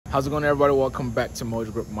How's it going, everybody? Welcome back to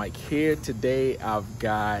Mojo Group. Mike here. Today I've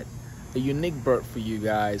got a unique bird for you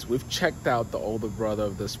guys. We've checked out the older brother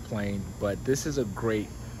of this plane, but this is a great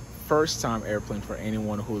first time airplane for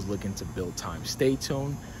anyone who's looking to build time. Stay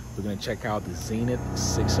tuned. We're going to check out the Zenith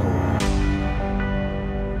 601.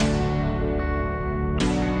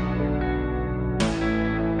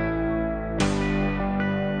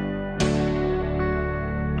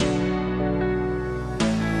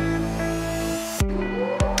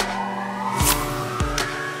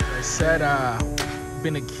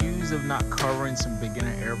 Been accused of not covering some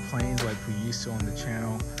beginner airplanes like we used to on the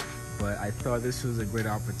channel, but I thought this was a great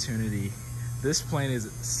opportunity. This plane is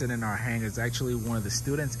sitting in our hangar. It's actually one of the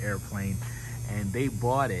students' airplane, and they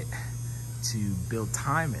bought it to build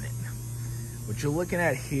time in it. What you're looking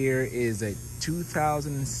at here is a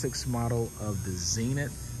 2006 model of the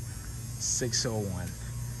Zenith 601.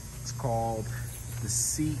 It's called the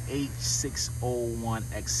CH601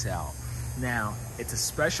 XL. Now, it's a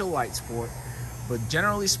special light sport, but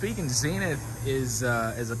generally speaking, Zenith is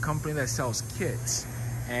a company that sells kits,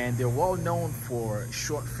 and they're well known for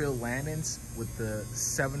short field landings with the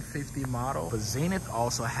 750 model. But Zenith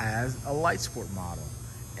also has a light sport model,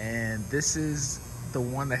 and this is the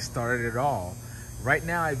one that started it all. Right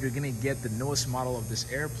now, if you're gonna get the newest model of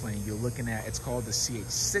this airplane, you're looking at, it's called the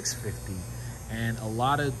CH650, and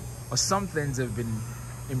some things have been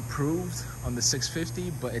improved on the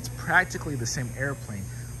 650, but it's practically the same airplane.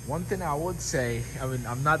 One thing I would say, I mean,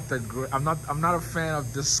 I'm not a fan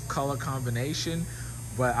of this color combination,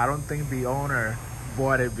 but I don't think the owner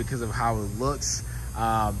bought it because of how it looks.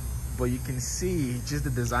 But you can see just the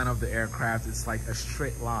design of the aircraft. It's like a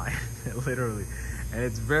straight line, literally, and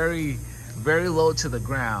it's very, very low to the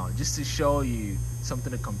ground. Just to show you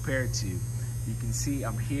something to compare to, you can see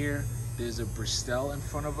I'm here. There's a Bristol in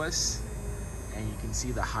front of us, and you can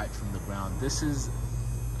see the height from the ground. This is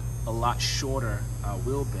a lot shorter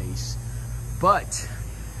wheelbase, but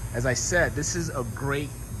as I said, this is a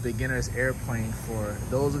great beginner's airplane for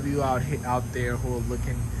those of you out there who are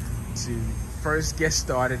looking to first get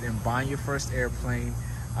started in buying your first airplane.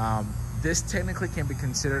 This technically can be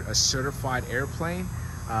considered a certified airplane.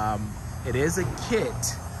 It is a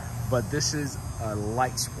kit, but this is a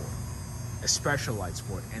light sport, a special light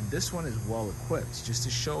sport, and this one is well equipped. Just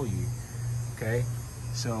to show you. Okay,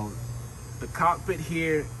 so the cockpit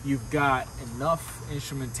here, you've got enough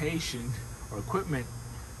instrumentation or equipment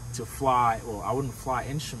to fly. Well, I wouldn't fly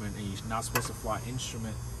instrument, and you're not supposed to fly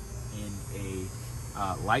instrument in a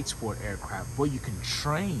light sport aircraft, but you can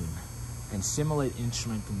train and simulate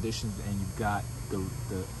instrument conditions, and you've got the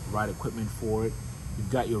right equipment for it.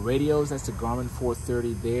 You've got your radios. That's the Garmin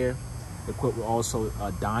 430 there, equipped with also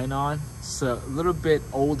Dynon. It's a little bit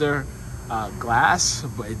older glass,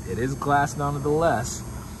 but it is glass nonetheless.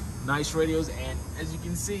 Nice radios, and as you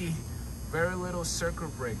can see, very little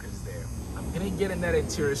circuit breakers there. I'm gonna get in that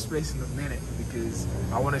interior space in a minute because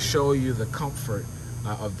I want to show you the comfort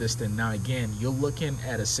of this thing. Now again, you're looking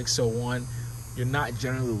at a 601. You're not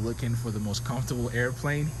generally looking for the most comfortable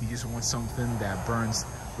airplane. You just want something that burns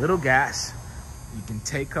little gas. You can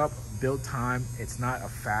take up, build time. It's not a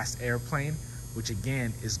fast airplane, which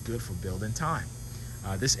again is good for building time.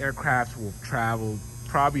 This aircraft will travel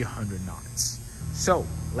probably 100 knots. So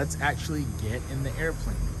let's actually get in the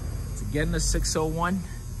airplane. To get in the 601,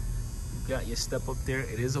 you've got your step up there.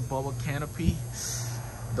 It is a bubble canopy.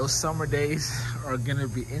 Those summer days are gonna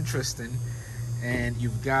be interesting. And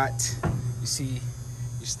you've got, you see,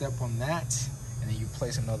 you step on that, and then you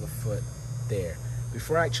place another foot there.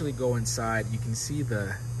 Before I actually go inside, you can see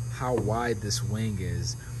how wide this wing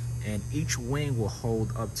is, and each wing will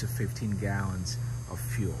hold up to 15 gallons of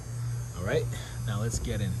fuel. All right, now let's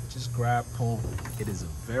get in. Just grab, pull. It is a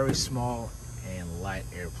very small and light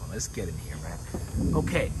airplane. Let's get in here, man.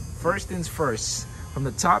 Okay, first things first. From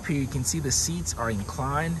the top here, you can see the seats are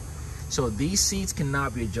inclined. So these seats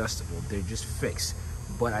cannot be adjustable. They're just fixed.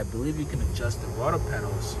 But I believe you can adjust the rudder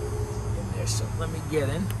pedals in there. So let me get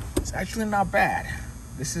in. It's actually not bad.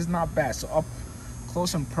 This is not bad. So up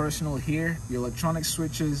close and personal here, the electronic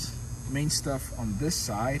switches, main stuff on this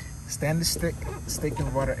side. Standard stick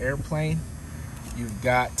and rudder airplane. You've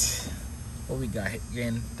got, what we got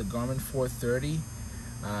again, the Garmin 430,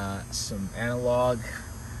 some analog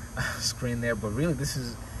screen there, but really this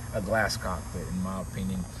is a glass cockpit in my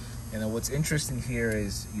opinion. And then what's interesting here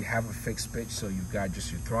is you have a fixed pitch, so you've got just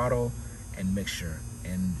your throttle and mixture,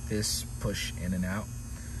 and this push in and out.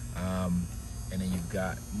 And then you've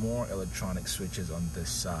got more electronic switches on this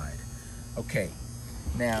side. Okay,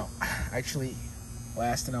 now actually,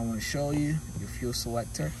 last thing I want to show you, your fuel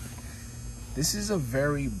selector. This is a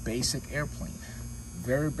very basic airplane,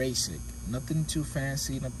 very basic, nothing too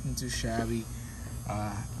fancy, nothing too shabby.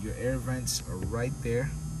 Your air vents are right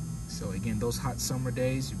there. So again, those hot summer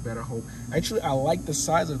days, you better hope. Actually, I like the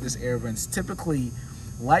size of this air vents. Typically,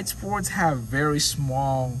 light sports have very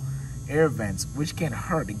small air vents, which can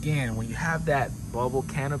hurt. Again, when you have that bubble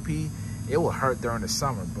canopy, it will hurt during the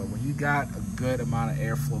summer. But when you got a good amount of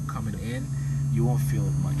airflow coming in, you won't feel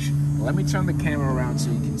it much. Let me turn the camera around so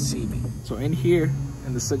you can see me. So in here,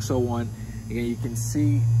 in the 601, again, you can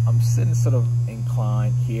see I'm sitting sort of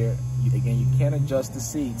inclined here. Again, you can't adjust the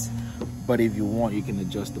seats, but if you want, you can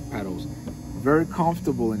adjust the pedals. Very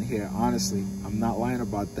comfortable in here, honestly. I'm not lying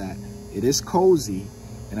about that. It is cozy,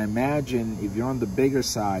 and I imagine if you're on the bigger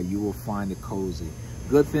side, you will find it cozy.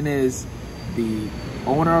 Good thing is, the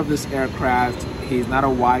owner of this aircraft, he's not a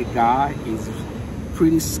wide guy. He's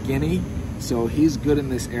pretty skinny, so he's good in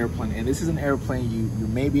this airplane. And this is an airplane you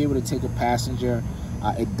may be able to take a passenger.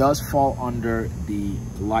 It does fall under the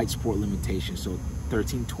light sport limitation, so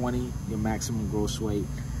 1320, your maximum gross weight.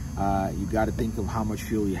 You got to think of how much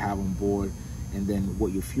fuel you have on board and then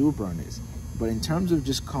what your fuel burn is. But in terms of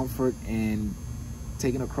just comfort and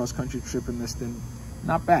taking a cross-country trip in this thing,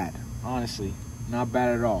 not bad, honestly, not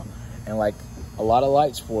bad at all. And like a lot of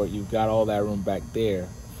light sport, you've got all that room back there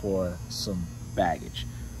for some baggage.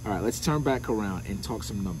 All right, let's turn back around and talk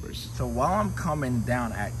some numbers. So while I'm coming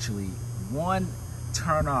down, actually, one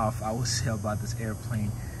turn off I will say about this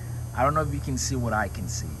airplane, I don't know if you can see what I can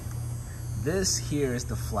see. This here is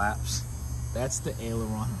the flaps. That's the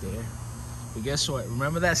aileron there. But guess what?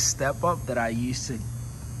 Remember that step up that I used to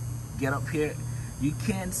get up here? You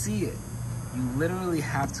can't see it. You literally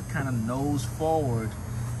have to kind of nose forward.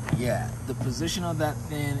 Yeah, the position of that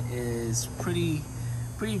thing is pretty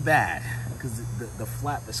bad because the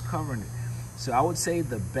flap is covering it. So I would say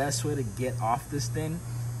the best way to get off this thing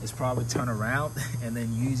is probably turn around and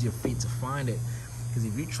then use your feet to find it. Because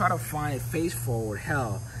if you try to find it face forward,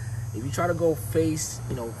 hell, if you try to go face,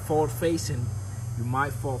 forward facing, you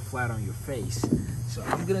might fall flat on your face. So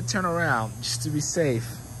I'm gonna turn around just to be safe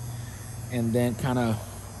and then kind of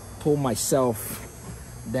pull myself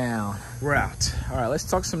down. We're out. All right, let's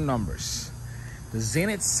talk some numbers. The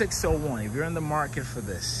Zenith 601, if you're in the market for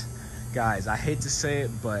this, guys, I hate to say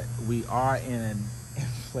it, but we are in an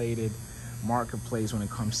inflated marketplace when it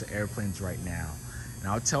comes to airplanes right now. And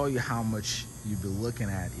I'll tell you how much you'd be looking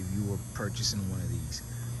at if you were purchasing one of these.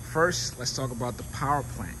 First, let's talk about the power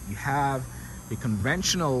plant. You have the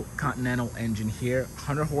conventional Continental engine here,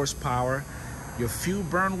 100 horsepower. Your fuel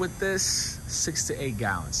burn with this, 6 to 8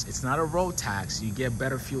 gallons. It's not a Rotax. You get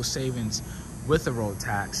better fuel savings with a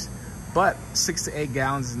Rotax, but 6 to 8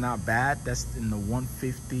 gallons is not bad. That's in the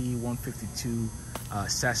 150, 152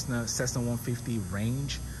 Cessna 150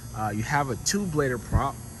 range. You have a 2-blader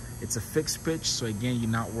prop. It's a fixed pitch, so again, you're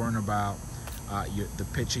not worrying about the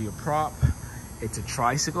pitch of your prop. It's a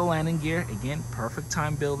tricycle landing gear. Again, perfect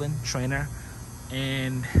time building, trainer.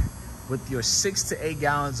 And with your 6 to 8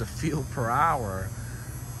 gallons of fuel per hour,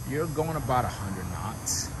 you're going about 100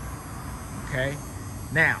 knots, okay?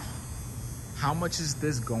 Now, how much is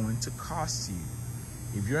this going to cost you?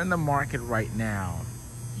 If you're in the market right now,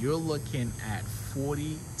 you're looking at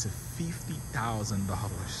 $40,000 to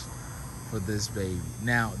 $50,000 for this baby.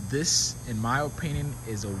 Now, this, in my opinion,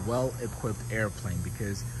 is a well-equipped airplane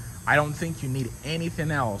because I don't think you need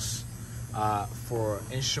anything else for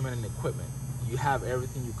instrument and equipment. You have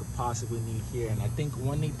everything you could possibly need here. And I think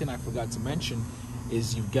one neat thing I forgot to mention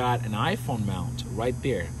is you've got an iPhone mount right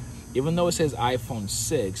there. Even though it says iPhone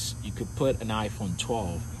 6, you could put an iPhone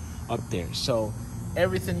 12 up there. So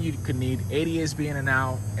everything you could need, ADSB in and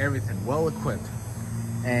out, everything well equipped.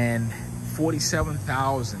 And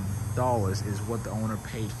 $47,000 is what the owner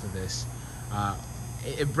paid for this.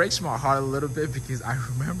 It breaks my heart a little bit because I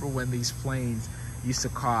remember when these planes used to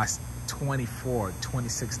cost $24,000,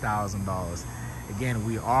 $26,000. Again,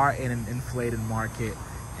 we are in an inflated market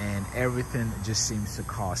and everything just seems to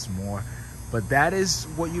cost more. But that is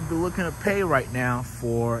what you'd be looking to pay right now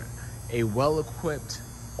for a well-equipped,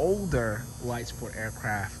 older light sport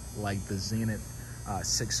aircraft like the Zenith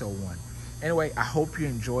 601. Anyway, I hope you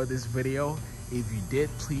enjoyed this video. If you did,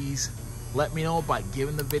 please let me know by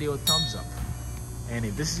giving the video a thumbs up. And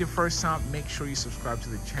if this is your first time, make sure you subscribe to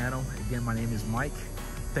the channel. Again, my name is Mike.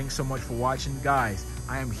 Thanks so much for watching. Guys,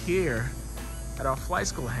 I am here at our flight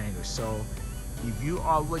school hangar. So if you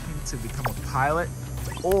are looking to become a pilot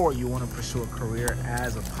or you want to pursue a career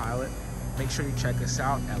as a pilot, make sure you check us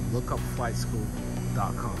out at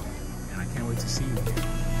lookupflightschool.com. And I can't wait to see you again.